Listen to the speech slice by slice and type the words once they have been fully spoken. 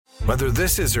Whether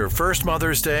this is her first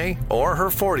Mother's Day or her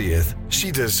 40th, she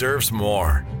deserves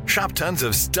more. Shop tons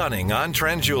of stunning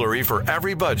on-trend jewelry for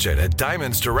every budget at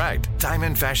Diamonds Direct.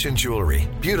 Diamond fashion jewelry,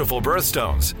 beautiful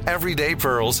birthstones, everyday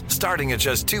pearls starting at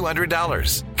just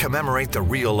 $200. Commemorate the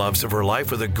real loves of her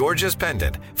life with a gorgeous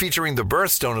pendant featuring the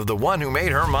birthstone of the one who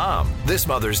made her mom. This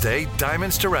Mother's Day,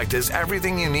 Diamonds Direct is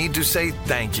everything you need to say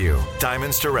thank you.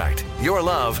 Diamonds Direct. Your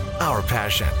love, our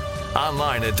passion.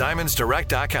 Online at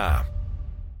diamondsdirect.com.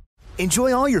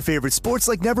 Enjoy all your favorite sports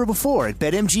like never before at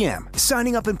BetMGM.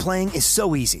 Signing up and playing is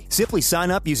so easy. Simply sign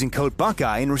up using code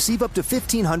Buckeye and receive up to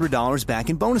 $1,500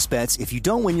 back in bonus bets if you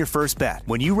don't win your first bet.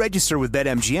 When you register with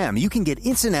BetMGM, you can get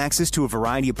instant access to a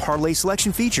variety of parlay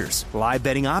selection features, live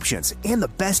betting options, and the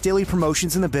best daily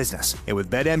promotions in the business. And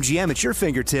with BetMGM at your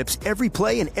fingertips, every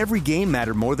play and every game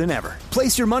matter more than ever.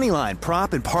 Place your moneyline,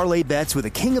 prop, and parlay bets with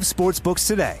the king of sportsbooks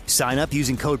today. Sign up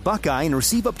using code Buckeye and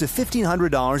receive up to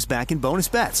 $1,500 back in bonus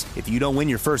bets if you don't win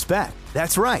your first bet.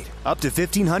 That's right, up to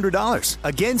 $1,500.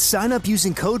 Again, sign up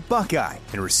using code Buckeye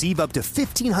and receive up to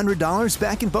 $1,500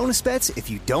 back in bonus bets if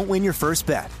you don't win your first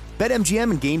bet.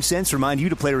 BetMGM and GameSense remind you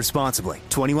to play responsibly.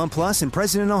 21 plus and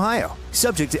present in Ohio.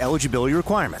 Subject to eligibility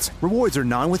requirements. Rewards are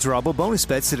non-withdrawable bonus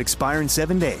bets that expire in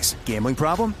 7 days. Gambling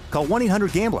problem? Call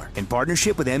 1-800-GAMBLER in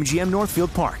partnership with MGM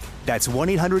Northfield Park. That's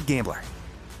 1-800-GAMBLER.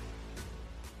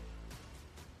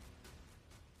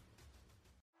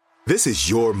 This is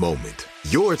your moment,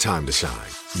 your time to shine,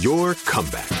 your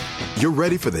comeback. You're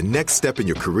ready for the next step in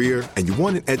your career, and you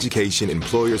want an education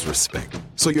employers respect.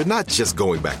 So you're not just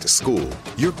going back to school,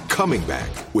 you're coming back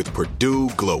with Purdue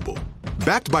Global.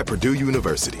 Backed by Purdue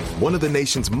University, one of the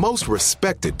nation's most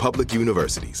respected public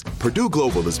universities, Purdue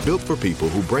Global is built for people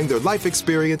who bring their life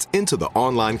experience into the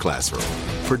online classroom.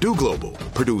 Purdue Global,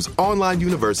 Purdue's online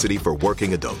university for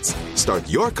working adults. Start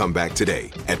your comeback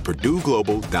today at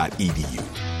purdueglobal.edu.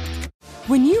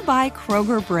 When you buy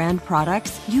Kroger brand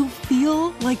products, you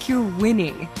feel like you're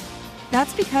winning.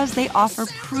 That's because they offer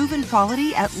proven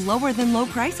quality at lower than low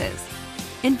prices.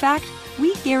 In fact,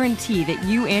 we guarantee that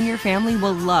you and your family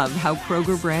will love how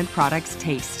Kroger brand products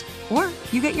taste, or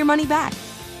you get your money back.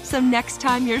 So next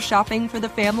time you're shopping for the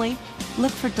family,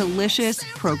 look for delicious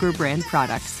Kroger brand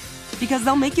products, because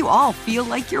they'll make you all feel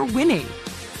like you're winning.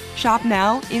 Shop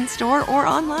now, in-store, or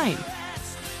online.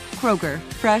 Kroger,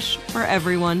 fresh for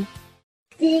everyone.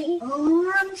 The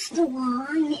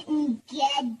Armstrong and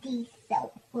Getty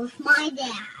soap with my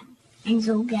dad,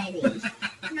 Enzo Getty.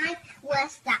 And I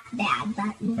press that bad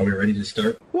button. Are we ready to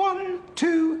start? 1,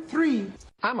 2, 3.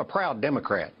 I'm a proud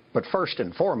Democrat, but first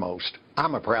and foremost,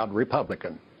 I'm a proud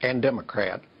Republican and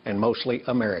Democrat and mostly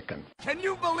American. Can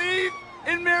you believe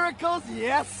in miracles?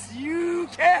 Yes, you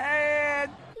can.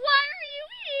 Why are you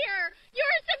here?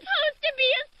 You're supposed to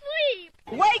be asleep.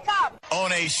 Wake up! On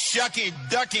a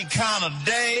shucky-ducky kind of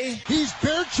day. He's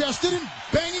bare-chested and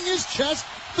banging his chest.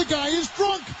 The guy is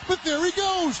drunk, but there he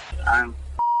goes. I'm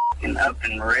up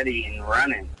and ready and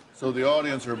running. So the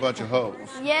audience are a bunch of hoes.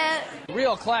 Yeah.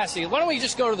 Real classy. Why don't we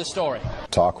just go to the story?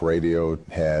 Talk radio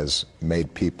has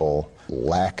made people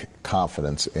lack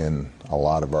confidence in a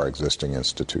lot of our existing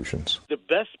institutions. The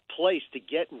best place to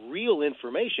get real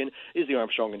information is the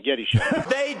Armstrong and Getty Show.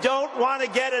 They don't want to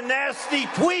get a nasty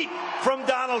tweet from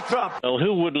Donald Trump. Well,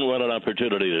 who wouldn't want an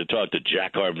opportunity to talk to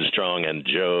Jack Armstrong and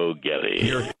Joe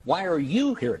Getty? Why are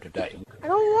you here today? I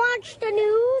don't watch the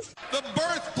news. The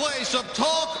birthplace of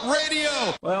talk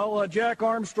radio. Well, Jack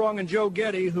Armstrong and Joe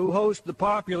Getty, who host the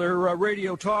popular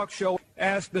radio talk show,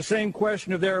 asked the same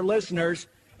question of their listeners,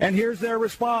 and here's their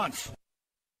response.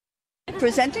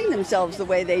 Presenting themselves the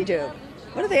way they do.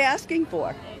 What are they asking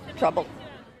for? Trouble.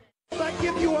 I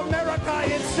give you America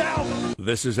itself.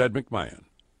 This is Ed McMahon.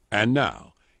 And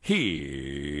now, here's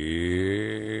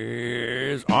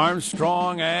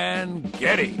Armstrong and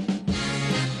Getty.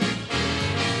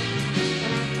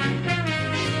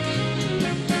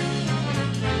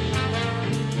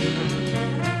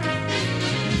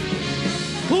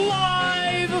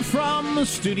 Live from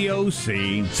Studio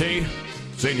C. See?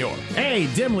 Senor. A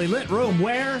dimly lit room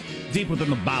where? Deep within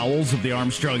the bowels of the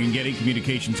Armstrong and Getty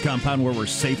Communications compound, where we're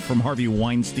safe from Harvey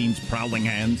Weinstein's prowling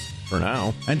hands. For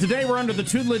now. And today we're under the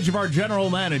tutelage of our general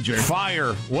manager.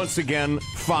 Fire. Once again,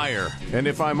 fire. And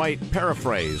if I might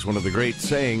paraphrase one of the great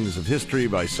sayings of history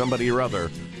by somebody or other,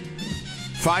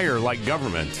 fire, like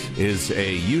government, is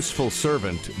a useful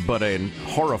servant, but a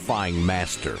horrifying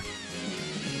master.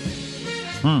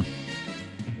 Don't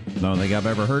think I've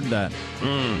ever heard that.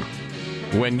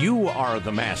 When you are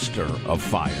the master of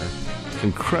fire, it's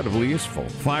incredibly useful.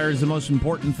 Fire is the most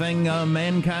important thing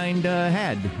mankind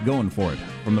had going for it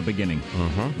from the beginning.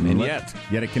 And yet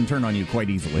it can turn on you quite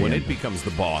easily. When it becomes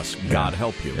the boss, God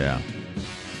help you. Yeah.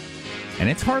 And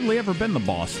it's hardly ever been the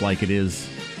boss like it is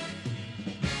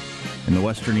in the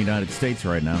western United States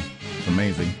right now. It's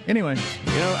amazing. Anyway.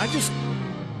 I just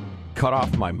cut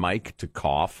off my mic to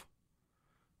cough,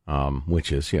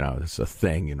 which is, it's a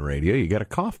thing in radio. You got a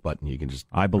cough button. You can just...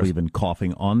 I believe in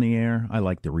coughing on the air. I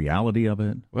like the reality of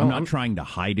it. Well, I'm not trying to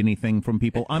hide anything from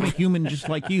people. I'm a human just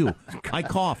like you. I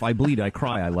cough, I bleed, I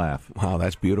cry, I laugh. Wow,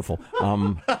 that's beautiful.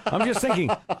 I'm just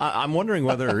thinking, I'm wondering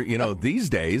whether, these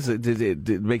days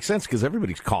it makes sense because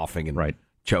everybody's coughing and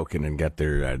choking and get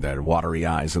their watery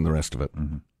eyes and the rest of it.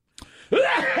 Mm-hmm.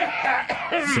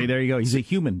 See, there you go. He's a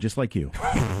human just like you.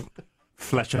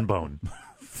 Flesh and bone.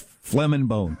 Phlegm and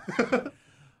bone.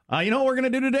 You know what we're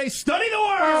going to do today? Study the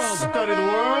world! Study the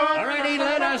world! All righty,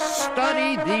 let us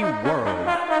study the world.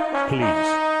 Please.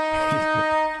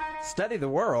 Study the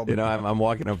world? I'm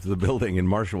walking up to the building, and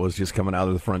Marshall was just coming out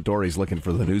of the front door. He's looking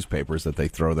for the newspapers that they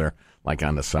throw there, like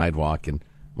on the sidewalk. And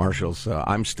Marshall's,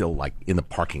 I'm still, like, in the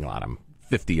parking lot. I'm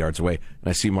 50 yards away. And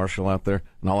I see Marshall out there,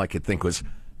 and all I could think was,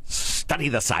 study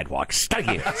the sidewalk.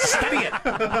 Study it. Study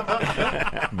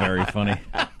it. Very funny.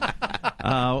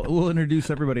 We'll introduce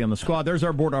everybody on the squad. There's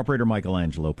our board operator,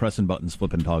 Michelangelo, pressing buttons,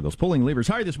 flipping toggles, pulling levers.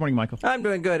 How are you this morning, Michael? I'm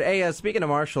doing good. Hey, speaking of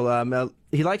Marshall,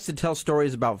 he likes to tell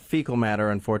stories about fecal matter,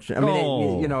 unfortunately. I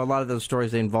mean, a lot of those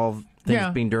stories, they involve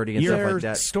things being dirty and stuff like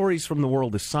that. Stories from the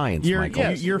world of science,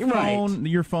 Michael.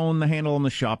 Your phone, the handle on the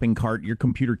shopping cart, your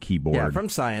computer keyboard. Yeah, from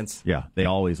science. Yeah, they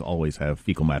always have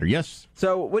fecal matter. Yes.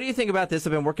 So what do you think about this?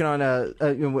 I've been working on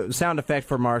a sound effect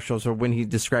for Marshall, so when he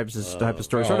describes this type of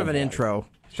story, sort of an intro.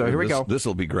 So here we go. This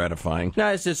will be gratifying. No,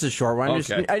 it's just a short one.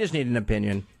 Okay. I just need an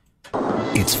opinion.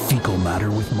 It's Fecal Matter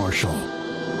with Marshall.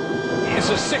 It's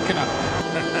a sickener.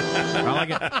 I like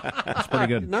it. That's pretty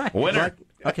good. Nice. Winner.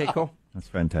 Okay, cool. That's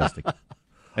fantastic.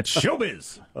 That's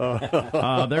showbiz.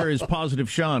 There is Positive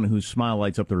Sean, whose smile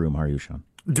lights up the room. How are you, Sean?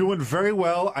 Doing very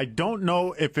well. I don't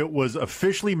know if it was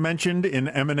officially mentioned in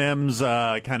Eminem's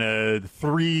kind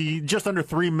of just under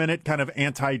 3 minute kind of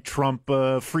anti-Trump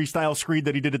freestyle screed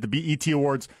that he did at the BET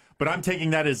Awards, but I'm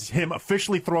taking that as him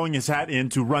officially throwing his hat in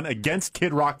to run against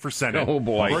Kid Rock for Senate. Oh,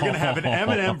 boy. We're going to have an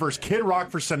Eminem versus Kid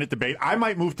Rock for Senate debate. I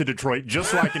might move to Detroit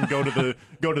just so I can go to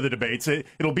the debates.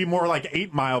 It'll be more like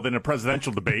 8 Mile than a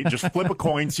presidential debate. Just flip a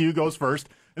coin, see who goes first,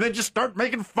 and then just start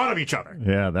making fun of each other.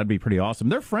 Yeah, that'd be pretty awesome.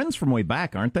 They're friends from way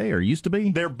back, aren't they? Or used to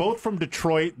be? They're both from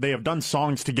Detroit. They have done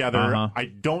songs together. Uh-huh. I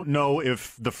don't know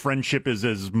if the friendship is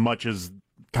as much as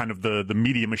kind of the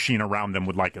media machine around them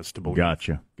would like us to believe.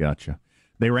 Gotcha.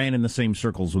 They ran in the same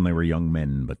circles when they were young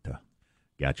men, but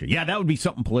gotcha. Yeah, that would be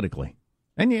something politically.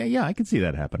 And yeah, I could see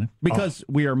that happening. Because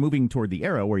we are moving toward the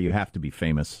era where you have to be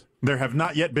famous. There have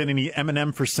not yet been any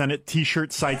Eminem for Senate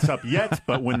T-shirt sites up yet,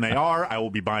 but when they are, I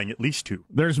will be buying at least 2.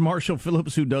 There's Marshall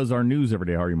Phillips, who does our news every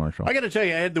day. How are you, Marshall? I got to tell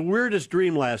you, I had the weirdest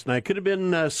dream last night. Could have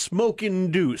been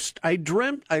smoke-induced. I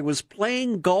dreamt I was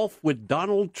playing golf with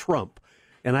Donald Trump,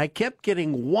 and I kept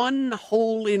getting one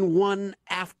hole-in-one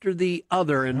after the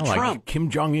other. And Trump, like Kim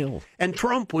Jong-il. And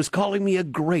Trump was calling me a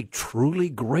truly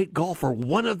great golfer,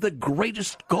 one of the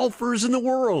greatest golfers in the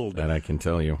world. That I can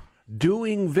tell you.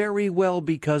 Doing very well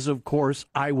because, of course,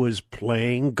 I was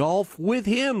playing golf with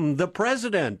him, the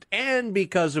president, and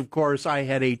because, of course, I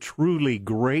had a truly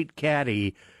great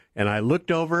caddy, and I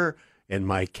looked over, and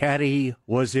my caddy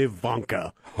was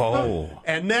Ivanka. Oh.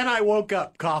 And then I woke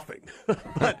up coughing.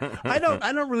 But I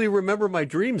don't really remember my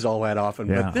dreams all that often,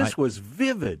 but this was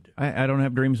vivid. I don't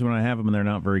have dreams when I have them, and they're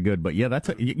not very good. But yeah,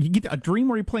 you get a dream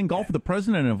where you're playing golf with the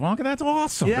president and Ivanka. That's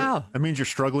awesome. Yeah. That means you're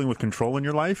struggling with control in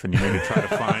your life, and you need to try to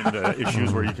find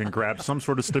issues where you can grab some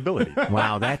sort of stability.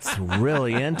 Wow, that's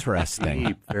really interesting.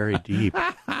 Deep, very deep.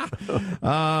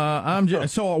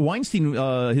 So Weinstein,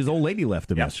 his old lady left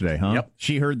him yesterday, huh? Yep.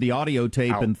 She heard the audio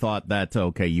tape and thought that,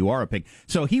 okay, you are a pig.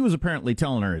 So he was apparently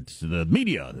telling her it's the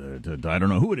media, I don't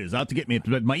know who it is, out to get me,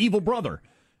 my evil brother.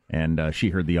 And she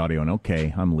heard the audio and,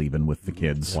 okay, I'm leaving with the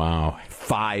kids. Wow,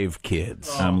 5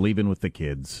 kids. I'm leaving with the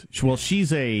kids. Well,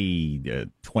 she's a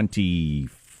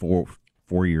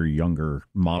 24-year younger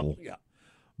model. Yeah.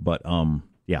 But,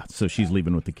 yeah, so she's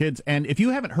leaving with the kids. And if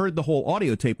you haven't heard the whole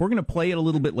audio tape, we're going to play it a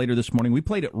little bit later this morning. We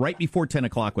played it right before 10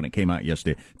 o'clock when it came out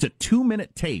yesterday. It's a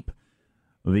 2-minute tape.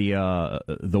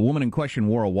 The woman in question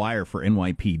wore a wire for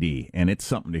NYPD, and it's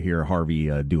something to hear Harvey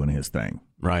doing his thing.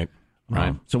 Right.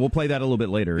 So we'll play that a little bit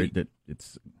later.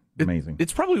 It's amazing.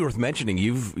 It's probably worth mentioning.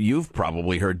 You've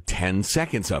probably heard 10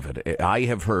 seconds of it. I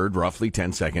have heard roughly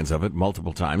 10 seconds of it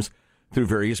multiple times through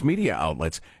various media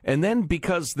outlets, and then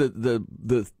because the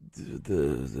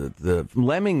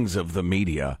lemmings of the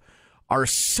media are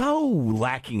so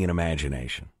lacking in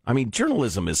imagination. I mean,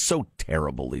 journalism is so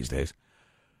terrible these days.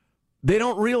 They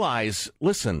don't realize,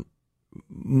 listen,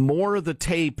 more of the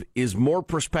tape is more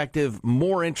perspective,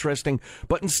 more interesting.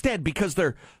 But instead, because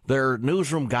their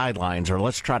newsroom guidelines are,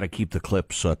 let's try to keep the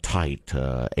clips tight,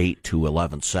 8 to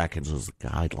 11 seconds is the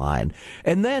guideline.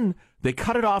 And then they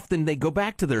cut it off, then they go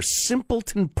back to their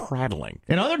simpleton prattling.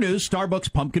 In other news,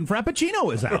 Starbucks Pumpkin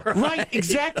Frappuccino is out. Right,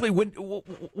 exactly.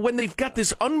 When they've got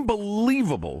this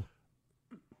unbelievable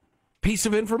piece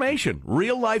of information,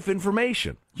 real-life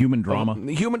information. Human drama.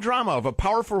 Human drama of a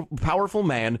powerful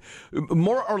man,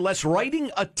 more or less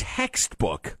writing a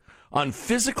textbook on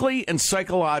physically and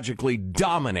psychologically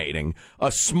dominating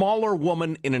a smaller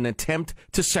woman in an attempt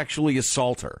to sexually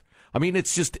assault her. I mean,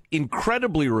 it's just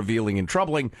incredibly revealing and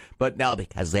troubling, but now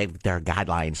because their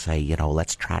guidelines say,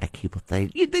 let's try to keep it there.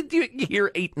 You hear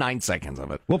 8-9 seconds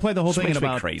of it. We'll play the whole thing in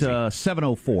about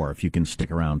 7:04 if you can stick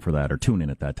around for that or tune in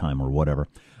at that time or whatever.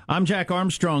 I'm Jack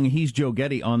Armstrong. He's Joe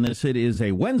Getty on this. It is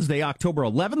a Wednesday, October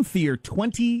 11th, year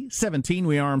 2017.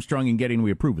 We are Armstrong and Getty, and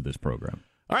we approve of this program.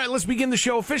 All right, let's begin the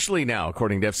show officially now,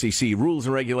 according to FCC rules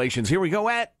and regulations. Here we go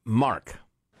at Mark.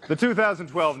 The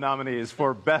 2012 nominees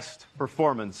for Best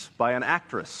Performance by an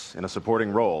Actress in a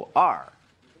Supporting Role are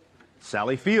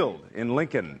Sally Field in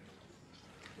Lincoln,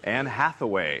 Anne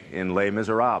Hathaway in Les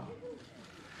Miserables,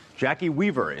 Jackie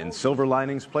Weaver in Silver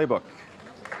Linings Playbook,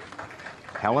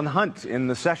 Helen Hunt in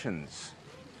The Sessions,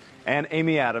 and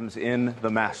Amy Adams in The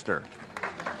Master.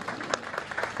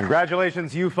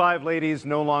 Congratulations, you 5 ladies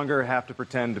no longer have to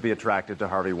pretend to be attracted to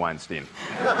Harvey Weinstein.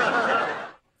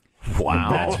 Wow.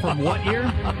 That's from what year?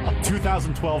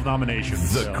 2012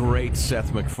 nominations. The great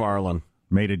Seth MacFarlane.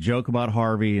 Made a joke about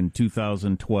Harvey in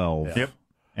 2012. Yep.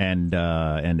 And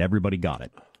everybody got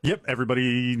it. Yep,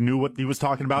 everybody knew what he was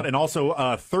talking about. And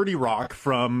also 30 Rock,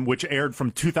 which aired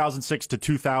from 2006 to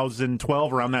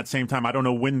 2012, around that same time. I don't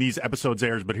know when these episodes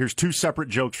airs, but here's 2 separate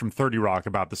jokes from 30 Rock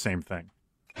about the same thing.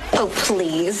 Oh,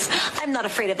 please. I'm not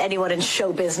afraid of anyone in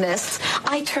show business.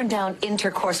 I turned down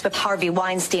intercourse with Harvey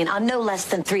Weinstein on no less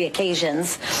than 3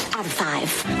 occasions out of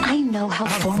 5. I know how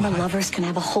former lovers can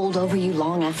have a hold over you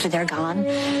long after they're gone.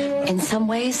 In some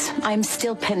ways, I'm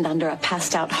still pinned under a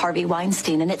passed-out Harvey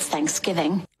Weinstein, and it's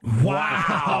Thanksgiving.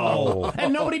 Wow.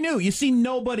 And nobody knew. You see,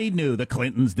 nobody knew. The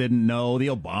Clintons didn't know. The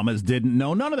Obamas didn't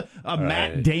know. None of the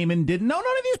Matt Damon didn't know.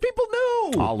 None of these people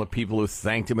knew. All the people who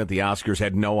thanked him at the Oscars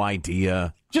had no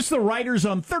idea. Just the writers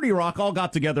on 30 Rock all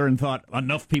got together and thought,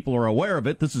 enough people are aware of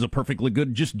it. This is a perfectly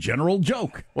good, just general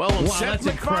joke. Well, Seth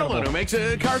MacFarlane, who makes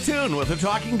a cartoon with a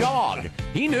talking dog,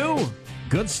 he knew.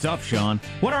 Good stuff, Sean.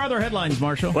 What are other headlines,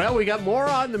 Marshall? Well, we got more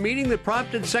on the meeting that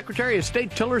prompted Secretary of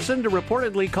State Tillerson to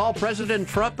reportedly call President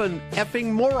Trump an effing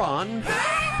moron.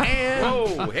 And,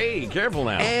 oh, hey, careful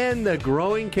now. And the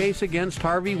growing case against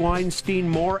Harvey Weinstein.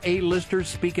 More A-listers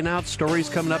speaking out. Stories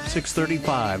coming up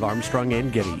 6:35. Armstrong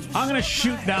and Getty. I'm going to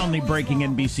shoot down the breaking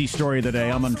NBC story of the day.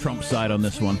 I'm on Trump's side on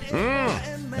this one.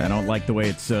 I don't like the way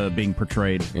it's being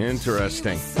portrayed.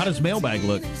 Interesting. How does Mailbag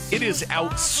look? It is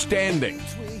outstanding.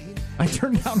 I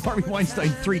turned down Harvey Weinstein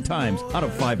 3 times out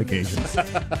of 5 occasions.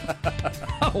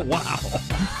 Oh, wow.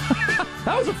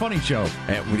 That was a funny show.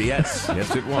 Yes,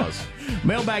 it was.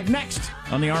 Mailbag next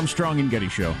on the Armstrong and Getty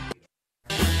Show.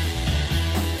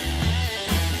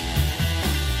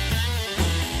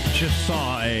 Just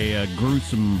saw a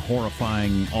gruesome,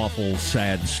 horrifying, awful,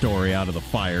 sad story out of the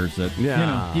fires that,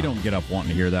 you don't get up wanting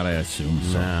to hear that, I assume.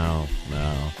 So.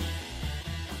 No.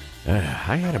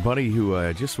 I had a buddy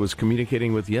who just was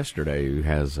communicating with yesterday who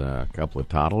has a couple of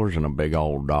toddlers and a big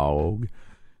old dog.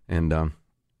 And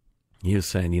he was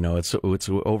saying, it's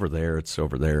over there, it's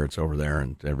over there, it's over there,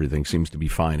 and everything seems to be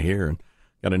fine here. And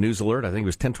got a news alert, I think it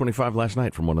was 10:25 last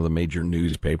night, from one of the major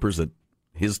newspapers that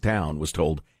his town was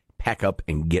told, pack up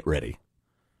and get ready.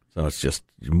 So it's just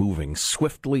moving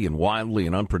swiftly and wildly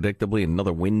and unpredictably.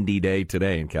 Another windy day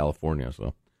today in California,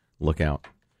 so look out.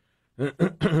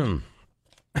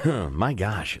 My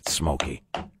gosh, it's smoky.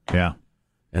 Yeah.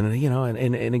 And,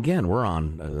 and again, we're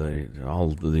on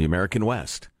the American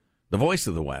West, the voice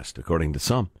of the West, according to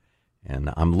some. And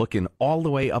I'm looking all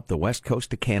the way up the west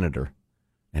coast of Canada,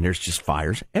 and there's just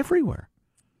fires everywhere.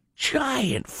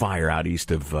 Giant fire out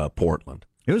east of Portland.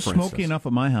 It was smoky enough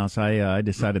at my house. I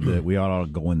decided that we ought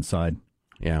to go inside.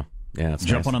 Yeah. It's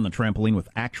jumping nice. on the trampoline with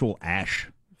actual ash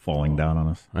falling down on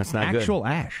us. That's not good. Actual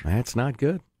ash. That's not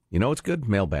good. You know what's good?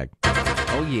 Mailbag.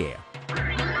 Oh, yeah.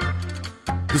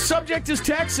 The subject is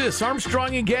Texas.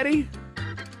 Armstrong and Getty.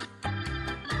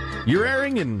 You're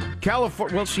airing in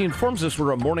California. Well, she informs us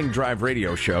we're a morning drive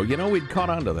radio show. We'd caught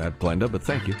on to that, Glenda, but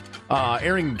thank you.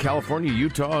 Airing in California,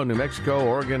 Utah, New Mexico,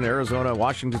 Oregon, Arizona,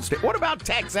 Washington State. What about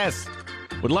Texas?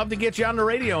 Would love to get you on the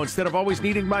radio instead of always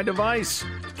needing my device.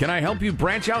 Can I help you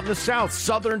branch out in the South?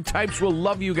 Southern types will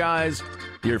love you guys.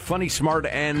 You're funny, smart,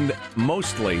 and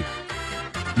mostly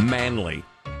manly.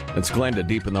 That's Glenda,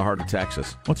 deep in the heart of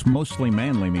Texas. What's mostly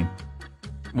manly mean?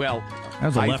 Well, that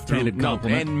was a left-handed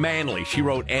compliment. And manly. She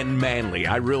wrote "and manly."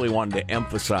 I really wanted to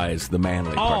emphasize the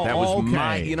manly part. That was okay.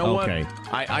 my. You know what?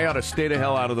 I ought to stay the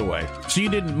hell out of the way. So you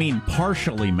didn't mean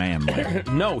partially manly?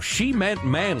 No, she meant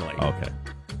manly. Okay.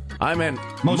 I meant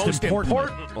most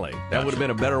importantly. That would have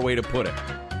been a better way to put it.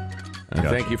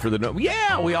 Thank you for the note.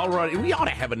 Yeah, we ought to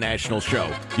have a national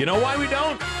show. You know why we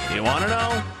don't? You want to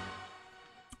know?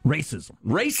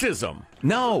 Racism.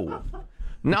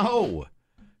 No.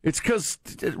 It's because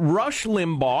Rush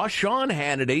Limbaugh, Sean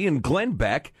Hannity, and Glenn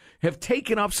Beck have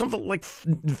taken up something like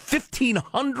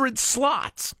 1,500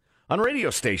 slots on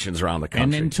radio stations around the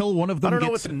country. And until one of them I don't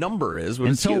know what the number is, but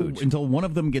it's huge. Until one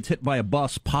of them gets hit by a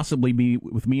bus, possibly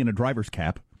with me in a driver's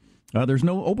cap, there's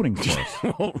no opening for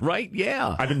us. Well, right,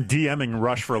 yeah. I've been DMing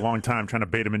Rush for a long time, trying to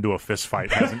bait him into a fist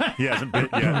fight. He hasn't bit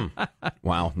yet.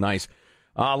 Wow, nice.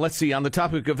 Let's see, on the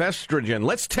topic of estrogen,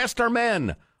 let's test our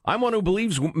men. I'm one who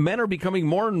believes men are becoming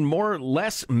more and more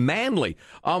less manly.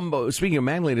 Speaking of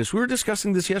manliness, we were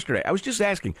discussing this yesterday. I was just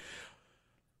asking,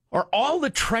 are all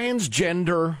the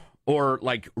transgender or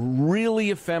like really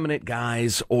effeminate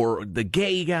guys or the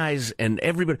gay guys and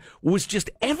everybody, was just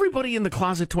everybody in the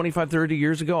closet 25, 30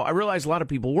 years ago? I realize a lot of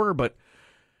people were, but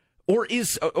or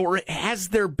has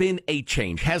there been a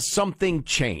change? Has something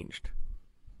changed?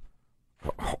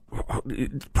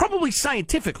 Probably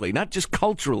scientifically, not just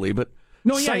culturally, but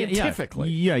scientifically.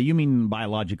 Yeah, you mean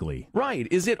biologically. Right.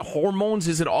 Is it hormones?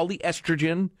 Is it all the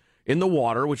estrogen in the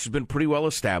water, which has been pretty well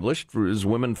established as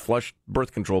women flush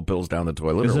birth control pills down the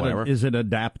toilet or whatever? Is it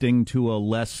adapting to a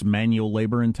less manual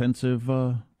labor-intensive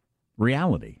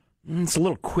reality? It's a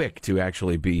little quick to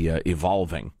actually be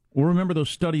evolving. Well, remember those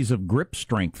studies of grip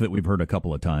strength that we've heard a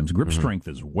couple of times. Grip strength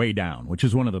is way down, which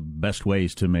is one of the best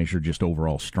ways to measure just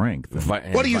overall strength.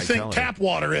 What do you think tap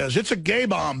water is? It's a gay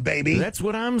bomb, baby. That's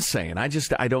what I'm saying. I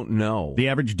don't know. The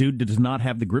average dude does not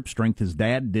have the grip strength his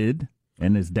dad did,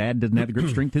 and his dad didn't have the grip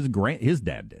strength his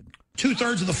dad did.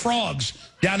 2/3 of the frogs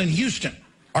down in Houston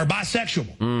are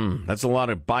bisexual. That's a lot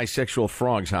of bisexual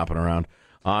frogs hopping around.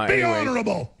 Be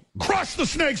honorable. Crush the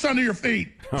snakes under your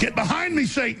feet. Get behind me,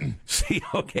 Satan. See,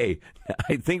 okay,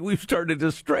 I think we've started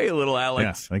to stray a little,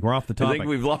 Alex. Yeah, like we're off the topic. I think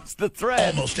we've lost the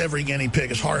thread. Almost every guinea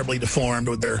pig is horribly deformed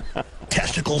with their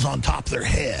testicles on top of their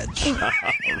heads.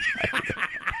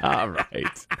 All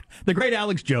right. The great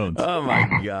Alex Jones. Oh,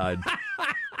 my God.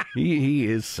 He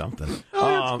is something.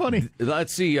 Oh, that's funny.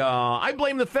 Let's see. I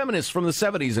blame the feminists from the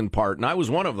 70s in part, and I was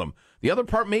one of them. The other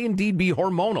part may indeed be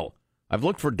hormonal. I've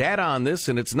looked for data on this,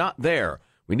 and it's not there.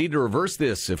 We need to reverse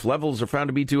this if levels are found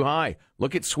to be too high.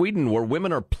 Look at Sweden, where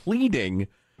women are pleading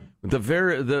that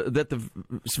the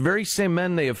very same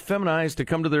men they have feminized to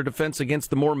come to their defense against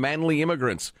the more manly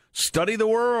immigrants. Study the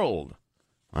world.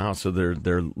 Wow, so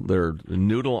they're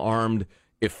noodle-armed,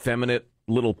 effeminate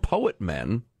little poet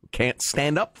men can't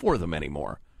stand up for them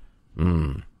anymore.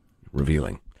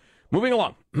 Revealing. Moving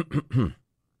along.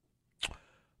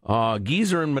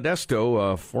 Geezer in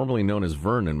Modesto, formerly known as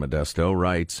Vern in Modesto,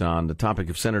 writes on the topic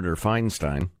of Senator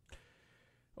Feinstein,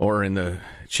 or it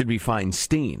should be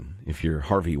Feinstein if you're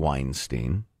Harvey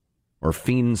Weinstein, or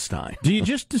Feinstein. Do you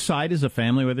just decide as a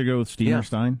family whether to go with Stein or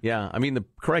Stein? Yeah, I mean, the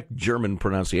correct German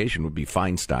pronunciation would be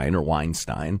Feinstein or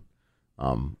Weinstein.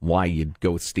 Why you'd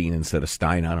go with Stein instead of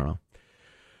Stein, I don't know.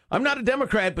 I'm not a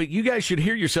Democrat, but you guys should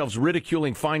hear yourselves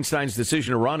ridiculing Feinstein's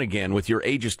decision to run again with your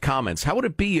ageist comments. How would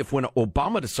it be if when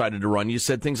Obama decided to run, you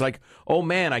said things like, oh,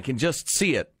 man, I can just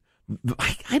see it.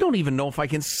 I don't even know if I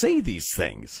can say these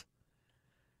things.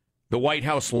 The White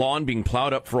House lawn being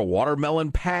plowed up for a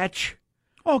watermelon patch.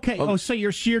 Okay, so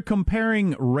you're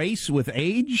comparing race with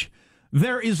age?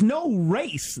 There is no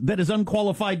race that is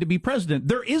unqualified to be president.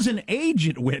 There is an age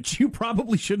at which you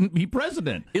probably shouldn't be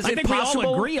president. I think we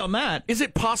all agree on that. Is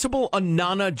it possible a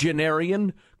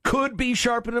nonagenarian could be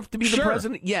sharp enough to be the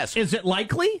president? Yes. Is it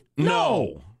likely?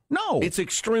 No. No. It's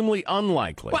extremely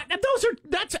unlikely. But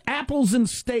that's apples and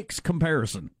steaks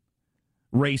comparison.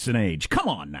 Race and age. Come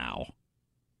on now.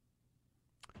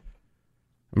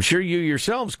 I'm sure you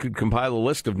yourselves could compile a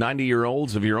list of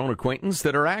 90-year-olds of your own acquaintance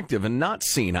that are active and not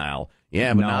senile.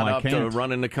 Yeah, but not up to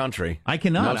running the country. I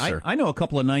cannot. No, I know a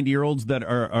couple of 90-year-olds that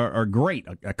are great,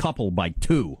 a couple by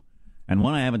two. And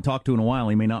one I haven't talked to in a while.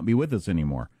 He may not be with us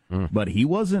anymore. But he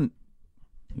wasn't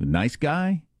a nice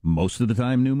guy. Most of the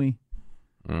time knew me.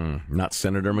 Not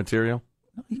senator material?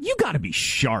 You got to be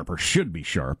sharp, or should be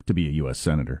sharp, to be a U.S.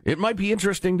 senator. It might be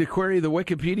interesting to query the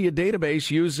Wikipedia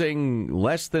database using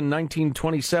less than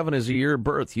 1927 as a year of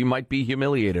birth. You might be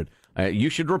humiliated. You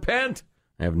should repent.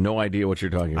 I have no idea what you're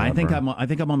talking about. I think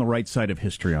I'm on the right side of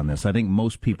history on this. I think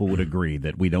most people would agree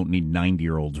that we don't need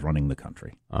 90-year-olds running the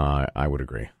country. I would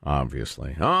agree,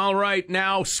 obviously. All right,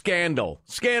 now scandal.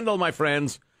 Scandal, my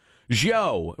friends.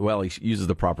 Joe, well, he uses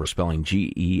the proper spelling,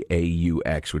 Geaux,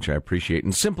 which I appreciate,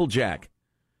 and Simple Jack.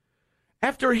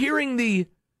 After hearing the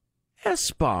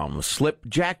S-bomb slip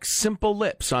Jack's simple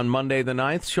lips on Monday the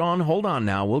 9th, Sean, hold on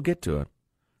now, we'll get to it.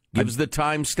 Gives the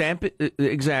timestamp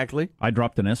exactly. I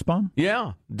dropped an S-bomb?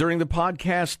 Yeah, during the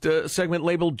podcast segment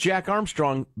labeled Jack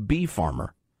Armstrong, Bee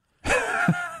Farmer.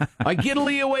 I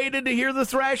giddily awaited to hear the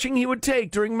thrashing he would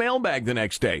take during mailbag the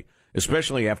next day,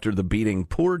 especially after the beating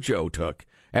poor Joe took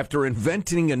after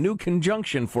inventing a new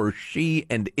conjunction for she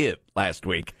and it last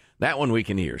week. That one we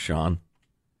can hear, Sean.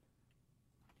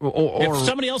 If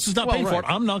somebody else is not paying for it,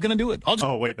 I'm not going to do it.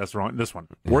 Oh, wait, that's wrong. This one.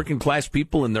 Working class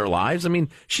people in their lives? I mean,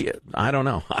 I don't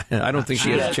know. I don't think she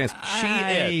has a chance.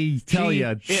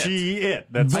 She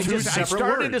That's I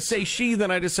started to say she,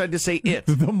 then I decided to say it.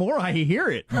 The more I hear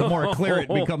it, the more clear it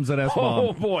becomes an S-bomb.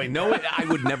 Oh, boy. No, I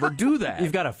would never do that.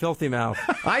 You've got a filthy mouth.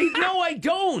 I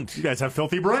don't. You guys have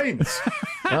filthy brains.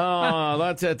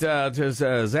 That's it.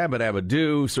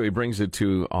 Zabba-dabba-doo. So he brings it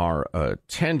to our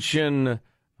attention.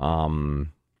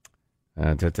 KB,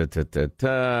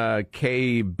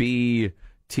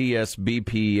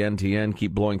 TSBP,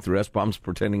 keep blowing through S-bombs,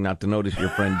 pretending not to notice your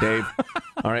friend Dave.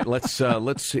 All right,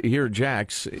 let's hear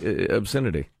Jack's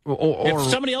obscenity. If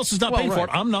somebody else is not paying for it,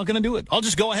 I'm not going to do it. I'll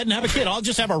just go ahead and have a kid. I'll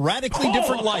just have a radically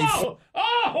different life.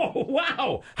 Oh,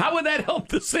 wow. How would that help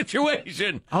the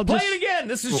situation? Play it again.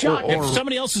 This is shocking. If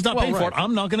somebody else is not paying for it,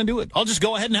 I'm not going to do it. I'll just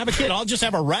go ahead and have a kid. I'll just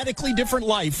have a radically different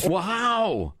life.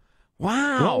 Wow.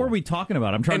 What were we talking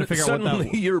about? I'm trying to figure out what that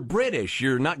was. You're British.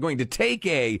 You're not going to take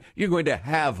a, you're going to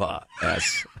have a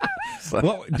S.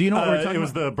 Well, do you know what we're talking about? It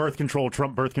was the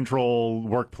Trump birth control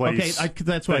workplace. Okay,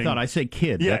 that's what I thought. I say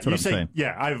kid. Yeah, that's what I'm saying.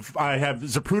 Yeah, I have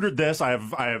zaprudered this. I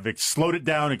have slowed it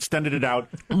down, extended it out.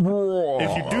 If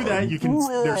you do that, you can.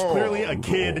 There's clearly a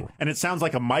kid, and it sounds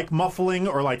like a mic muffling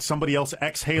or like somebody else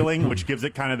exhaling, which gives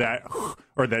it kind of that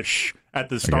or that shh at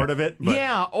the start of it. But.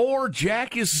 Yeah, or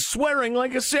Jack is swearing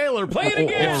like a sailor. Play it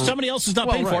again. If somebody else is not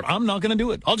paying for it, I'm not going to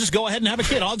do it. I'll just go ahead and have a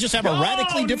kid. I'll just have a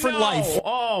radically different life.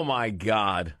 Oh, my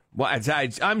God. Well,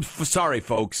 I'm sorry,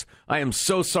 folks. I am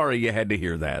so sorry you had to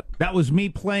hear that. That was me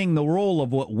playing the role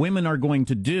of what women are going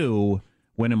to do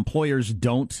when employers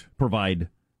don't provide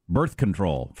birth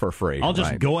control for free. I'll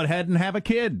just go ahead and have a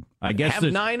kid. I guess have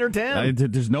 9 or 10.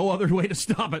 There's no other way to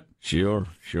stop it. Sure.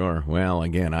 Well,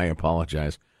 again, I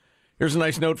apologize. Here's a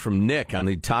nice note from Nick on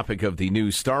the topic of the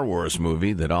new Star Wars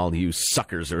movie that all you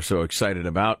suckers are so excited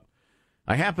about.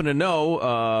 I happen to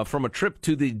know from a trip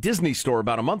to the Disney store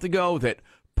about a month ago that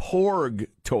Porg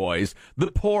toys,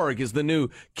 the Porg is the new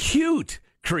cute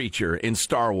creature in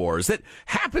Star Wars that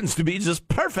happens to be just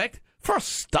perfect for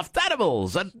stuffed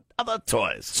animals and other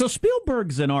toys. So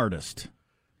Spielberg's an artist.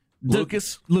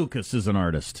 Lucas is an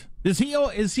artist.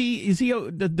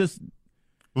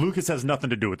 Lucas has nothing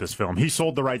to do with this film. He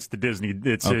sold the rights to Disney.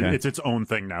 It's its own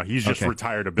thing now. He's just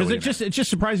retired a billionaire. Because it's just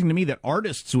surprising to me that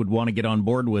artists would want to get on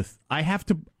board with. I have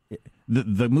to.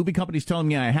 The movie company's telling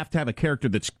me I have to have a character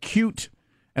that's cute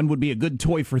and would be a good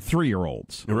toy for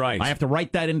 3-year-olds. Right. I have to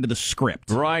write that into the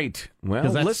script. Right. Well,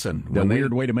 listen. A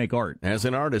weird way to make art. As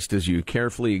an artist, as you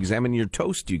carefully examine your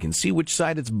toast, you can see which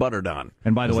side it's buttered on.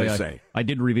 And by the way, I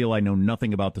did reveal I know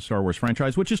nothing about the Star Wars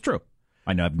franchise, which is true.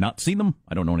 I have not seen them.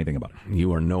 I don't know anything about it.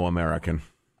 You are no American.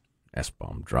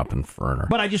 S-bomb dropping Ferner.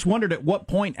 But I just wondered at what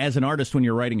point, as an artist, when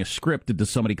you're writing a script, does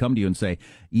somebody come to you and say,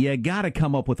 you got to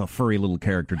come up with a furry little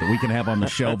character that we can have on the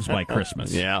shelves by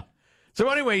Christmas? Yeah. So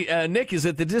anyway, Nick is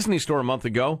at the Disney store a month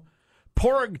ago.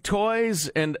 Porg toys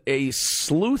and a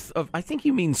sleuth of, I think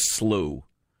you mean slew.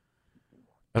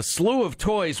 A slew of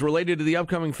toys related to the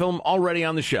upcoming film already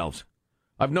on the shelves.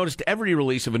 I've noticed every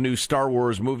release of a new Star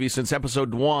Wars movie since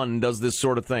Episode 1 does this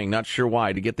sort of thing. Not sure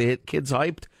why. To get the hit kids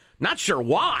hyped? Not sure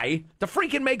why. To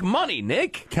freaking make money,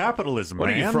 Nick. Capitalism, What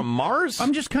man. are you, from Mars?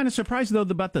 I'm just kind of surprised, though,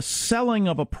 about the selling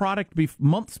of a product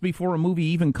months before a movie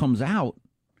even comes out.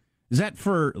 Is that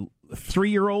for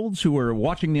 3-year-olds who are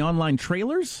watching the online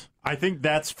trailers? I think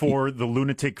that's for the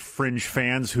lunatic fringe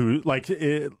fans who, like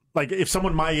if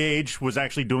someone my age was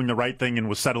actually doing the right thing and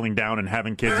was settling down and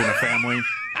having kids in a family,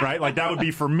 right? Like that would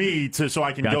be for me so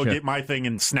I can go get my thing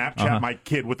and Snapchat my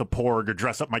kid with a Porg or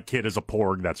dress up my kid as a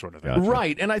Porg, that sort of thing.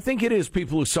 Right, and I think it is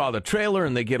people who saw the trailer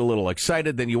and they get a little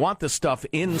excited. Then you want the stuff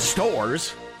in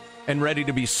stores and ready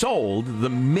to be sold the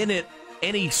minute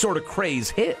any sort of craze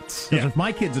hits. Because if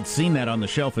my kids had seen that on the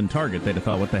shelf in Target, they'd have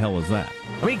thought, what the hell is that?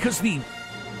 I mean, because the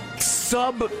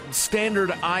substandard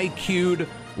IQ'd,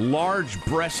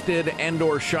 large-breasted and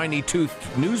or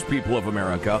shiny-toothed news people of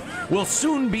America will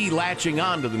soon be latching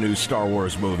on to the new Star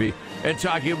Wars movie and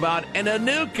talking about, and a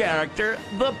new character,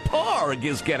 the Porg,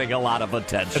 is getting a lot of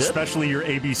attention. Especially your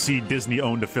ABC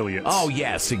Disney-owned affiliates. Oh,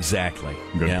 yes, exactly.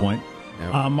 Good point.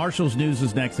 Marshall's News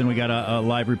is next, and we got a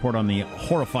live report on the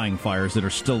horrifying fires that are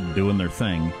still doing their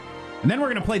thing. And then we're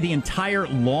going to play the entire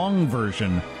long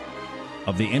version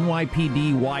of the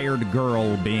NYPD wired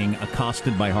girl being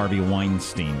accosted by Harvey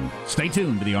Weinstein. Stay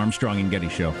tuned to the Armstrong and Getty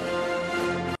Show.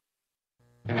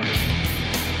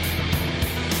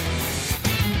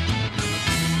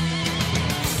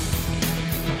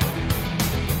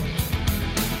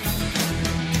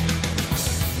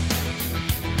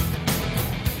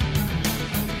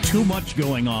 Too much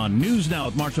going on. News now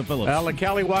with Marshall Phillips. The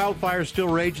Cali wildfires still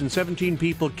rage and 17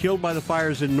 people killed by the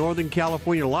fires in Northern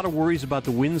California. A lot of worries about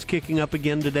the winds kicking up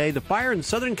again today. The fire in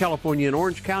Southern California and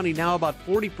Orange County now about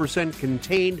 40%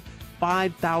 contained.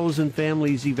 5,000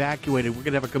 families evacuated. We're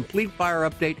going to have a complete fire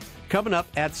update coming up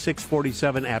at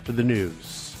 6:47 after the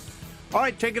news. All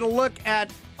right, taking a look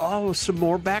at some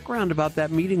more background about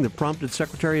that meeting that prompted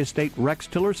Secretary of State Rex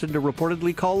Tillerson to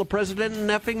reportedly call the president an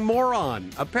effing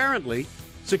moron. Apparently,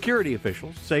 security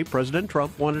officials say President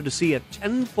Trump wanted to see a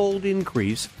tenfold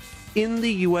increase in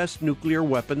the U.S. nuclear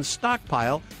weapons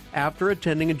stockpile after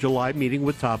attending a July meeting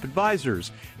with top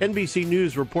advisors. NBC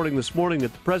News reporting this morning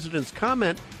that the president's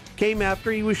comment came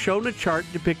after he was shown a chart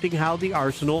depicting how the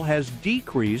arsenal has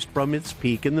decreased from its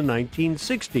peak in the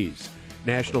 1960s.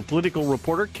 National political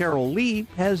reporter Carol Lee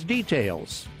has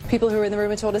details. People who were in the room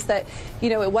had told us that,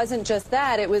 it wasn't just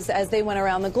that. It was as they went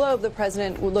around the globe, the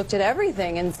president looked at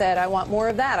everything and said, I want more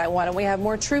of that. Why don't we have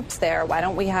more troops there? Why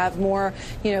don't we have more,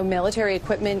 military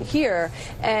equipment here?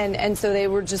 And so they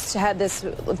were just had this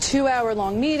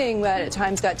 2-hour-long meeting that at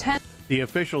times got tense. The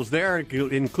officials there,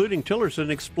 including Tillerson,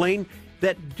 explained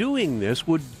that doing this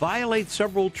would violate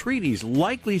several treaties,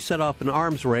 likely set off an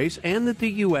arms race, and that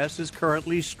the U.S. is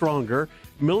currently stronger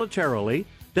militarily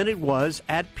than it was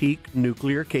at peak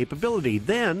nuclear capability.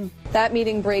 Then that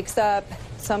meeting breaks up.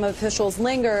 Some officials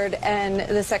lingered, and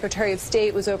the Secretary of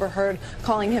State was overheard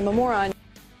calling him a moron.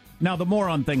 Now, the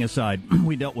moron thing aside,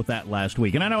 we dealt with that last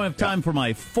week, and I don't have time for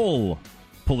my full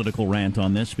political rant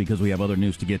on this because we have other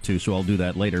news to get to, so I'll do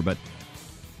that later. But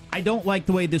I don't like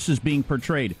the way this is being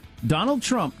portrayed. Donald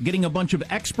Trump getting a bunch of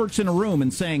experts in a room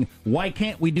and saying, why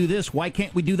can't we do this? Why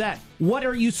can't we do that? What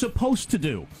are you supposed to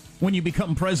do when you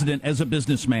become president as a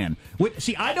businessman?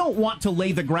 See, I don't want to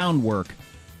lay the groundwork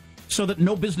so that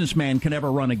no businessman can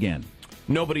ever run again.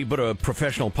 Nobody but a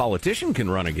professional politician can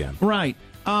run again. Right.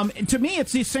 To me,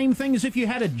 it's the same thing as if you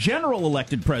had a general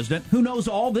elected president who knows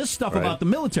all this stuff about the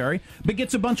military, but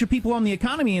gets a bunch of people on the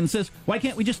economy and says, why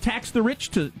can't we just tax the rich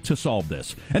to solve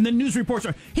this? And then news reports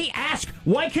are, he asked,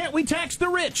 why can't we tax the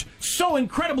rich? So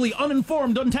incredibly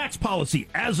uninformed on tax policy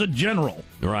as a general.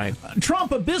 Right.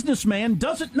 Trump, a businessman,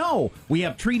 doesn't know. We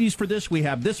have treaties for this. We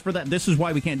have this for that. This is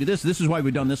why we can't do this. This is why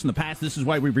we've done this in the past. This is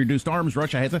why we've reduced arms.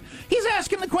 Russia has it. He's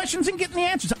asking the questions and getting the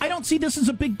answers. I don't see this as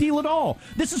a big deal at all.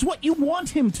 This is what you want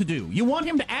him to do. You want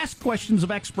him to ask questions of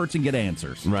experts and get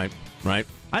answers. Right.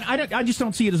 I just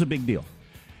don't see it as a big deal.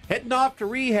 Heading off to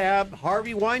rehab,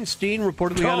 Harvey Weinstein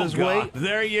reportedly on his way.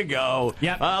 There you go.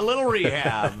 Yep. A little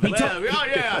rehab.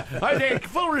 I take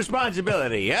full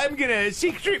responsibility. I'm going to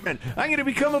seek treatment. I'm going to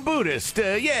become a Buddhist.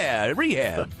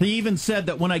 Rehab. He even said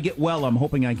that when I get well, I'm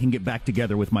hoping I can get back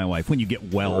together with my wife. When you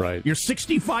get well. Right. You're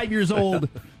 65 years old.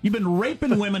 You've been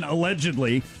raping women,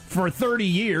 allegedly, for 30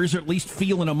 years, or at least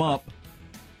feeling them up.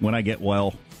 When I get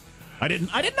well. I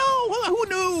didn't know. Well, who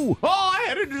knew? Oh, I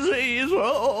had a disease.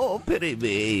 Oh, pity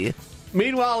me.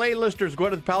 Meanwhile, A-listers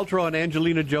Gwyneth Paltrow and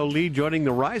Angelina Jolie joining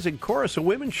the rising chorus of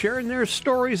women sharing their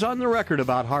stories on the record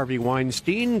about Harvey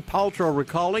Weinstein. Paltrow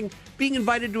recalling being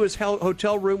invited to his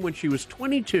hotel room when she was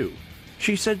 22.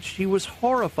 She said she was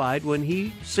horrified when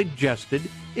he suggested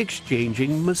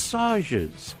exchanging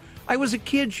massages. I was a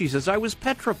kid, she says. I was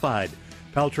petrified.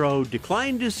 Paltrow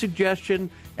declined his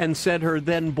suggestion and said her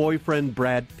then-boyfriend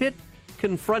Brad Pitt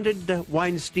confronted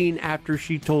Weinstein after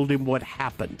she told him what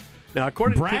happened. Now,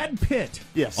 according Brad Pitt,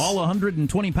 yes, all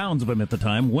 120 pounds of him at the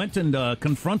time, went and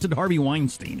confronted Harvey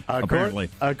Weinstein, apparently.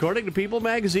 According to People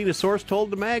magazine, a source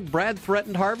told the mag, Brad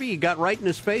threatened Harvey. He got right in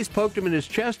his face, poked him in his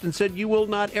chest, and said, you will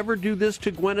not ever do this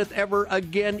to Gwyneth ever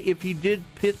again. If he did,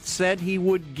 Pitt said he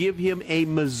would give him a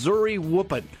Missouri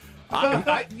whooping.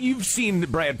 You've seen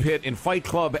Brad Pitt in Fight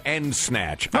Club and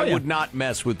Snatch. I would not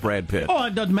mess with Brad Pitt. Oh,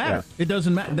 it doesn't matter. Yeah. It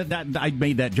doesn't matter. I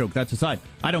made that joke. That's aside.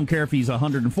 I don't care if he's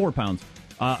 104 pounds.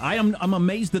 I'm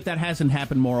amazed that hasn't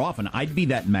happened more often. I'd be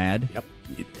that mad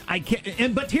I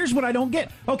can't. But here's what I don't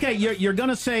get. Okay, you're going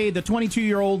to say the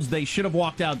 22-year-olds, they should have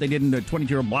walked out. They didn't. The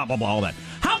 22-year-old, blah, blah, blah, all that.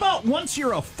 How about once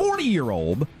you're a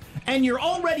 40-year-old and you're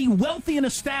already wealthy and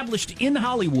established in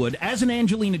Hollywood as an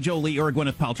Angelina Jolie or a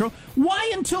Gwyneth Paltrow,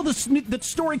 why until the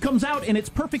story comes out and it's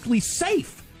perfectly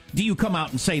safe do you come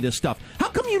out and say this stuff? How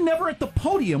come you never at the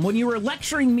podium when you were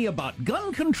lecturing me about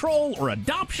gun control or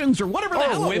adoptions or whatever the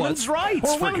hell it was? Women's rights,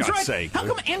 or for women's God's rights? sake. How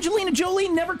come Angelina Jolie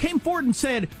never came forward and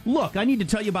said, look, I need to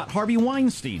tell you about Harvey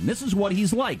Weinstein. This is what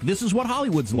he's like. This is what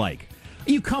Hollywood's like.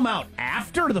 You come out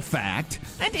after the fact,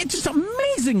 and it's just an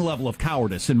amazing level of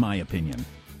cowardice, in my opinion.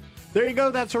 There you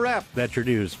go. That's a wrap. That's your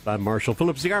news. I'm Marshall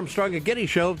Phillips, the Armstrong and Getty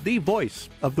Show, the voice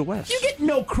of the West. You get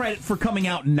no credit for coming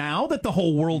out now that the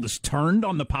whole world is turned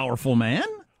on the powerful man.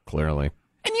 Clearly.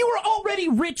 And you were already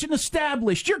rich and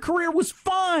established. Your career was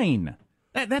fine.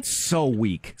 That's so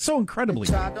weak. So incredibly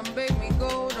weak.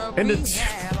 And to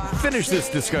finish this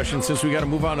discussion, since we got to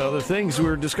move on to other things, we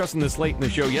were discussing this late in the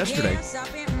show yesterday.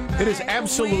 It is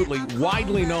absolutely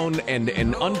widely known and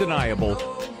undeniable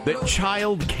that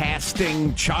child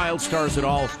casting, child stars at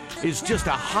all, is just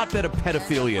a hotbed of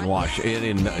pedophilia in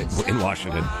Washington,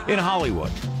 in Hollywood.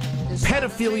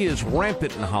 Pedophilia is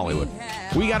rampant in Hollywood.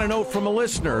 We got a note from a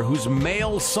listener whose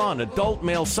adult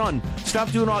male son,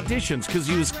 stopped doing auditions because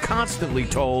he was constantly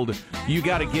told, you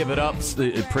got to give it up,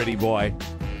 pretty boy,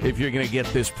 if you're going to get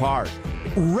this part.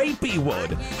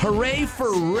 Rapeywood. Hooray for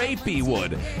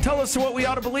Rapeywood. Tell us what we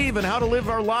ought to believe and how to live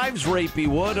our lives,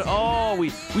 Rapeywood. Oh, we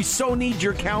so need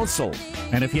your counsel.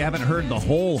 And if you haven't heard the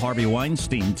whole Harvey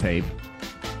Weinstein tape,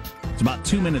 it's about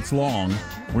 2 minutes long.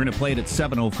 We're going to play it at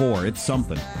 7:04. It's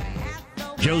something.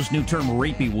 Joe's new term,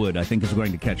 Rapeywood, I think is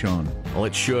going to catch on. Well,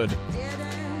 it should.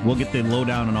 We'll get the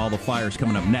lowdown on all the fires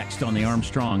coming up next on the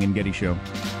Armstrong and Getty Show.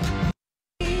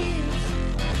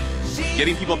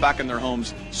 Getting people back in their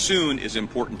homes soon is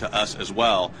important to us as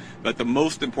well, but the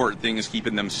most important thing is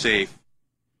keeping them safe.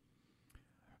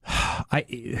 I've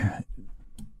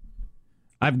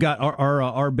got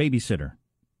our babysitter,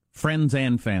 friends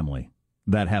and family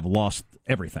that have lost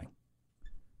everything.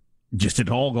 Just it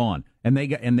all gone, and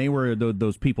they were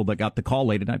those people that got the call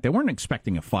late at night. They weren't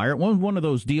expecting a fire. It wasn't one of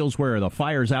those deals where the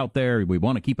fire's out there. We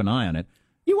want to keep an eye on it.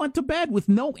 You went to bed with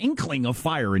no inkling of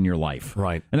fire in your life.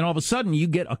 Right. And then all of a sudden you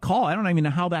get a call. I don't even know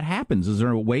how that happens. Is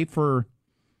there a way for...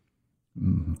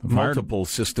 Multiple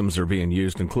systems are being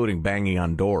used, including banging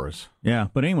on doors. Yeah,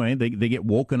 but anyway, they get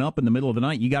woken up in the middle of the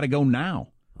night. You got to go now.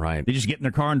 Right. They just get in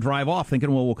their car and drive off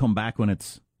thinking, well, we'll come back when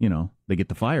it's, they get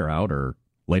the fire out or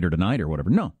later tonight or whatever.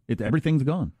 No, everything's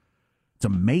gone. It's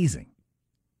amazing.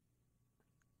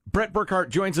 Brett Burkhart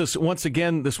joins us once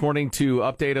again this morning to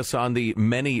update us on the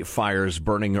many fires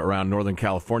burning around Northern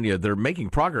California. They're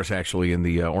making progress, actually, in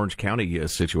the Orange County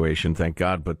situation, thank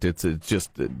God, but it's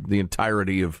just the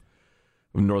entirety of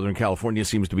Northern California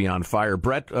seems to be on fire.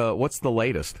 Brett, what's the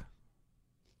latest?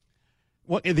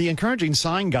 Well, the encouraging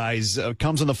sign, guys,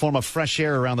 comes in the form of fresh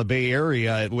air around the Bay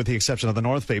Area, with the exception of the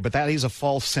North Bay, but that is a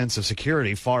false sense of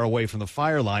security far away from the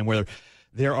fire line, where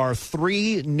there are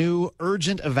 3 new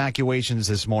urgent evacuations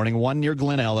this morning, one near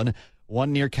Glen Ellen,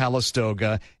 one near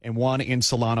Calistoga, and one in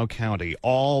Solano County,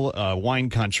 all wine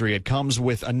country. It comes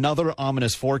with another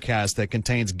ominous forecast that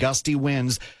contains gusty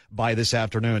winds by this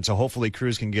afternoon, so hopefully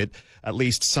crews can get at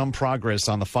least some progress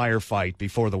on the firefight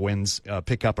before the winds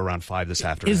pick up around 5 this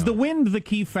afternoon. Is the wind the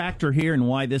key factor here and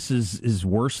why this is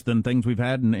worse than things we've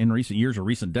had in recent years or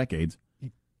recent decades?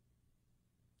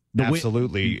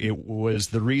 Absolutely. It was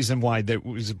the reason why that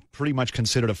was pretty much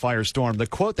considered a firestorm. The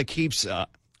quote that keeps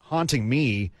haunting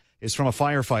me is from a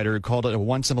firefighter who called it a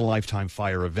once-in-a-lifetime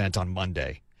fire event on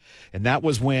Monday. And that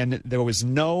was when there was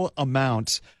no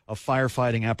amount of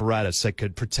firefighting apparatus that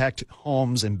could protect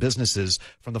homes and businesses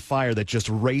from the fire that just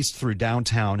raced through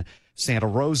downtown Santa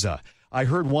Rosa. I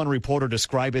heard one reporter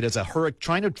describe it as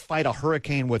trying to fight a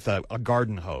hurricane with a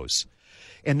garden hose.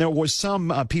 And there was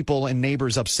some people and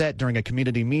neighbors upset during a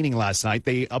community meeting last night.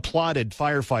 They applauded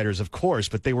firefighters, of course,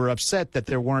 but they were upset that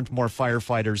there weren't more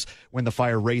firefighters when the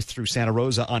fire raced through Santa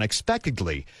Rosa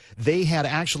unexpectedly. They had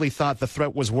actually thought the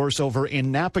threat was worse over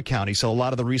in Napa County, so a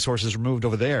lot of the resources were moved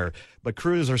over there. But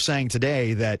crews are saying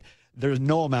today that there's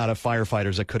no amount of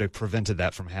firefighters that could have prevented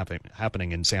that from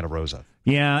happening in Santa Rosa.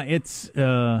 Yeah, it's,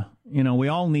 we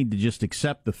all need to just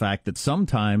accept the fact that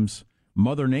sometimes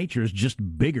Mother Nature is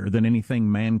just bigger than anything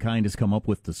mankind has come up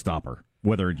with to stop her.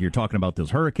 Whether you're talking about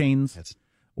those hurricanes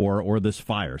or this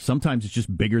fire. Sometimes it's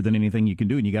just bigger than anything you can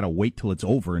do, and you got to wait till it's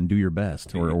over and do your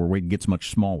best, or wait it gets much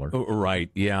smaller.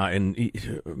 Right, yeah,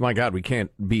 and my God, we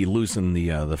can't be losing the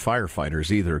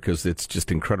firefighters either because it's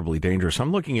just incredibly dangerous.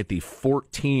 I'm looking at the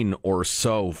 14 or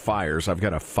so fires. I've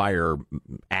got a fire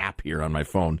app here on my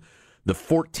phone. The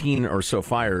 14 or so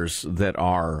fires that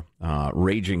are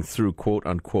raging through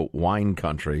quote-unquote wine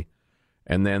country,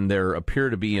 and then there appear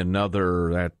to be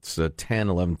another, that's 10,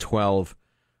 11, 12,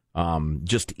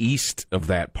 just east of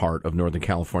that part of Northern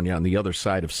California on the other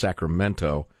side of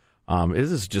Sacramento.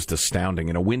 This is just astounding.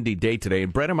 And a windy day today.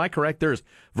 And Brett, am I correct? There's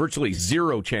virtually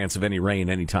zero chance of any rain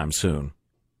anytime soon.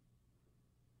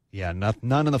 Yeah,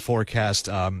 none in the forecast.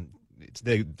 That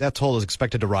total is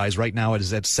expected to rise. Right now it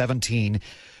is at 17.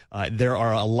 There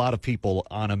are a lot of people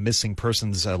on a missing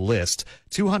persons list.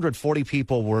 240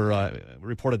 people were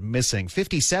reported missing.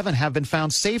 57 have been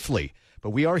found safely. But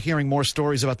we are hearing more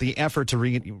stories about the effort to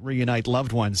reunite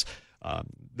loved ones.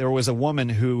 There was a woman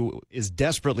who is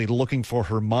desperately looking for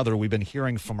her mother. We've been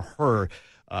hearing from her.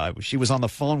 She was on the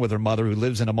phone with her mother, who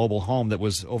lives in a mobile home that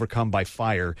was overcome by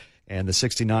fire. And the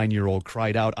 69-year-old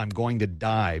cried out, "I'm going to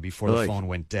die," before the phone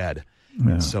went dead.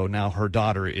 Yeah. So now her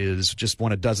daughter is just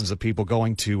one of dozens of people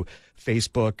going to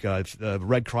Facebook. The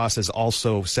Red Cross has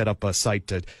also set up a site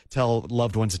to tell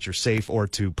loved ones that you're safe, or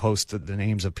to post the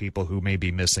names of people who may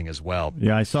be missing as well.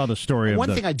 Yeah, I saw the story.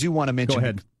 One thing I do want to mention. Go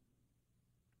ahead.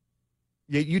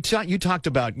 Yeah, you talked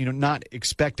about not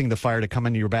expecting the fire to come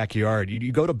into your backyard.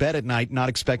 You go to bed at night not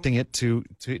expecting it to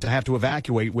have to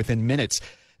evacuate within minutes.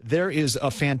 There is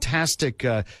a fantastic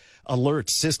alert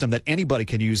system that anybody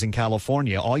can use in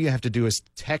California. All you have to do is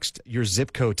text your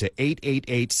zip code to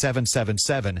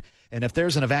 888-777, and if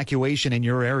there's an evacuation in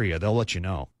your area, they'll let you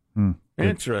know.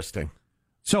 Interesting.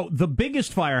 So the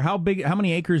biggest fire, how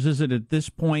many acres is it at this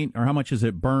point, or how much is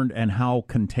it burned, and how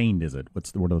contained is it?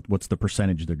 What's the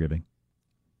percentage they're giving?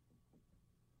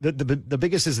 The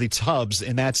biggest is the Tubbs,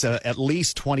 and that's at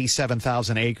least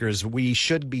 27,000 acres. We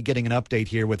should be getting an update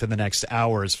here within the next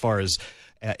hour as far as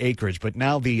acreage. But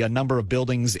now the number of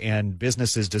buildings and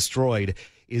businesses destroyed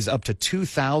is up to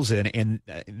 2,000, and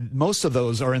most of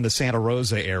those are in the Santa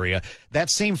Rosa area.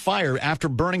 That same fire, after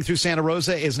burning through Santa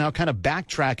Rosa, is now kind of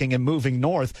backtracking and moving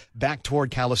north back toward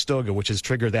Calistoga, which has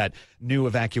triggered that new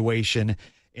evacuation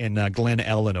in Glen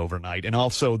Ellen overnight. And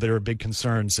also there are big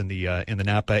concerns in the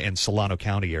Napa and Solano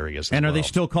County areas. And are they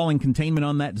still calling containment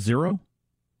on that zero?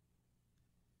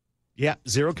 Yeah,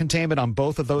 zero containment on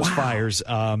both of those fires.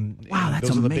 Wow, that's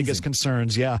those are the amazing. biggest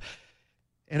concerns, yeah.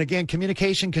 And again,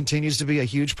 communication continues to be a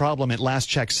huge problem. At last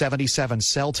check, 77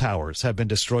 cell towers have been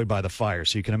destroyed by the fire.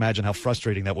 So you can imagine how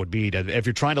frustrating that would be if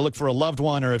you're trying to look for a loved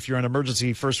one, or if you're an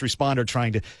emergency first responder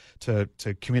trying to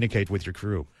communicate with your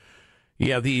crew.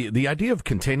 Yeah, the idea of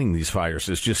containing these fires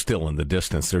is just still in the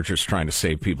distance. They're just trying to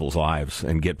save people's lives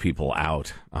and get people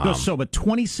out. So a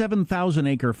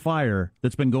 27,000-acre fire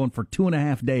that's been going for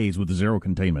 2.5 days with zero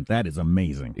containment. That is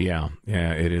amazing. Yeah,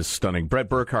 it is stunning. Brett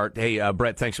Burkhart. Hey,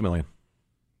 Brett, thanks a million.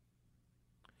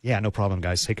 Yeah, no problem,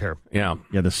 guys. Take care. Yeah,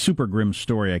 the super grim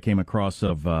story I came across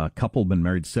of a couple been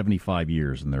married 75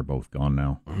 years, and they're both gone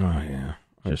now. Oh, yeah.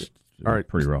 Just all right,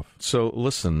 pretty rough. So,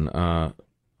 listen,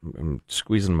 I'm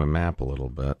squeezing my map a little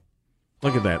bit.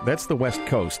 Look at that. That's the West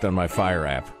Coast on my Fire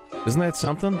app. Isn't that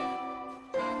something?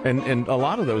 And a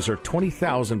lot of those are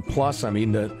 20,000 plus. I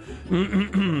mean,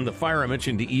 the fire I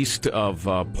mentioned east of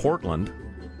Portland,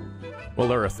 well,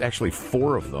 there are actually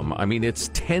 4 of them. I mean, it's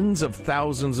tens of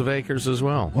thousands of acres as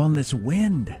well. Well, and this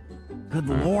wind. Good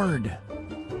Lord.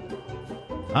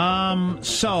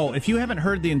 So, if you haven't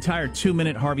heard the entire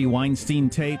 2-minute Harvey Weinstein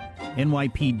tape,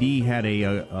 NYPD had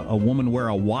a woman wear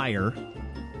a wire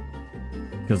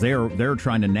because they're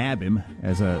trying to nab him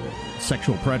as a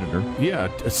sexual predator.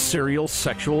 Yeah, a serial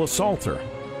sexual assaulter.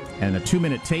 And a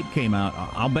 2-minute tape came out.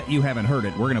 I'll bet you haven't heard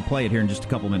it. We're going to play it here in just a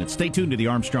couple minutes. Stay tuned to the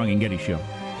Armstrong and Getty Show.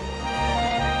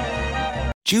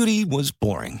 Judy was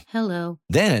boring. Hello.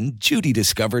 Then Judy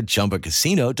discovered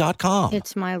ChumbaCasino.com.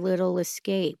 It's my little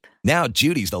escape. Now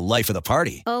Judy's the life of the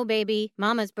party. Oh, baby,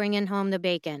 mama's bringing home the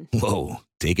bacon. Whoa,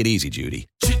 take it easy, Judy.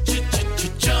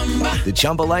 The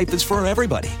Chumba life is for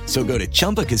everybody. So go to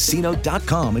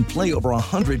ChumbaCasino.com and play over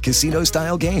 100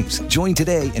 casino-style games. Join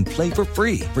today and play for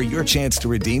free for your chance to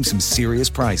redeem some serious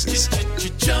prizes.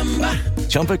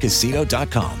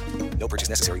 ChumbaCasino.com. No purchase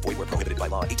necessary. Void where prohibited by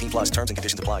law. 18 plus terms and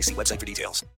conditions apply. See website for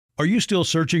details. Are you still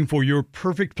searching for your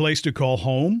perfect place to call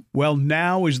home? Well,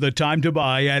 now is the time to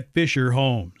buy at Fisher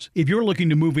Homes. If you're looking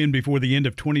to move in before the end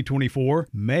of 2024,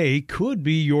 May could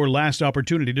be your last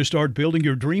opportunity to start building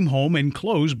your dream home and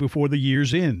close before the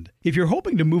year's end. If you're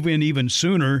hoping to move in even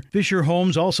sooner, Fisher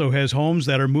Homes also has homes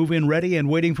that are move-in ready and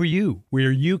waiting for you,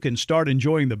 where you can start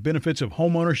enjoying the benefits of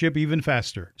homeownership even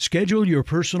faster. Schedule your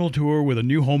personal tour with a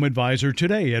new home advisor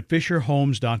today at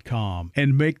FisherHomes.com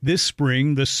and make this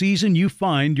spring the season you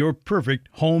find your perfect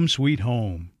home sweet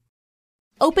home.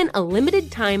 Open a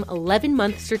limited-time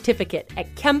 11-month certificate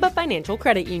at Kemba Financial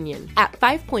Credit Union. At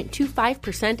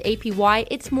 5.25% APY,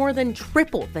 it's more than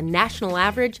triple the national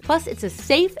average, plus it's a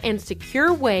safe and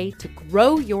secure way to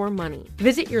grow your money.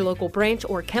 Visit your local branch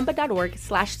or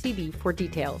kemba.org/cb for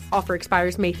details. Offer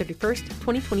expires May 31st,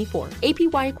 2024.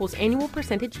 APY equals annual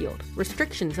percentage yield.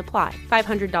 Restrictions apply.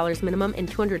 $500 minimum and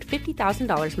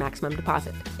 $250,000 maximum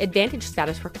deposit. Advantage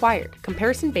status required.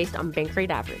 Comparison based on bank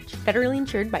rate average. Federally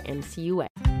insured by NCUA.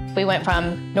 We went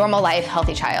from normal life,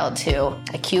 healthy child to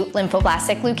acute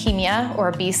lymphoblastic leukemia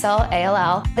or B-cell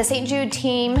ALL. The St. Jude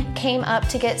team came up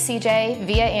to get CJ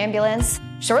via ambulance.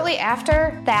 Shortly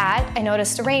after that, I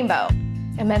noticed a rainbow.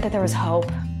 It meant that there was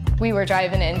hope. We were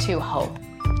driving into hope.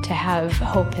 To have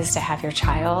hope is to have your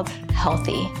child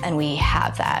healthy, and we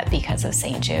have that because of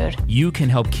St. Jude. You can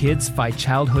help kids fight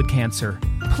childhood cancer.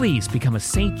 Please become a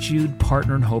St. Jude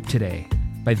Partner in Hope today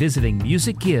by visiting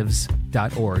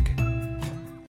musicgives.org.